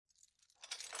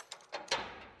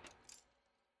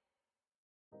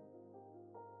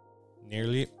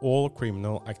Nearly all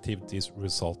criminal activities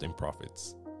result in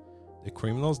profits. The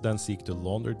criminals then seek to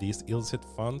launder these illicit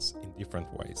funds in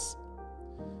different ways.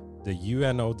 The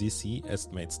UNODC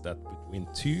estimates that between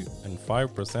 2 and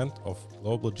 5% of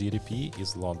global GDP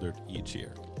is laundered each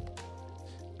year.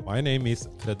 My name is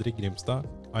Fredrik Grimstad.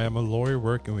 I am a lawyer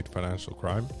working with financial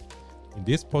crime. In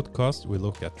this podcast, we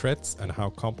look at threats and how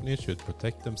companies should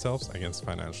protect themselves against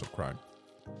financial crime.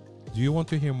 Do you want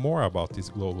to hear more about this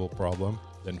global problem?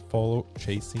 Then follow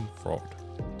Chasing Fraud.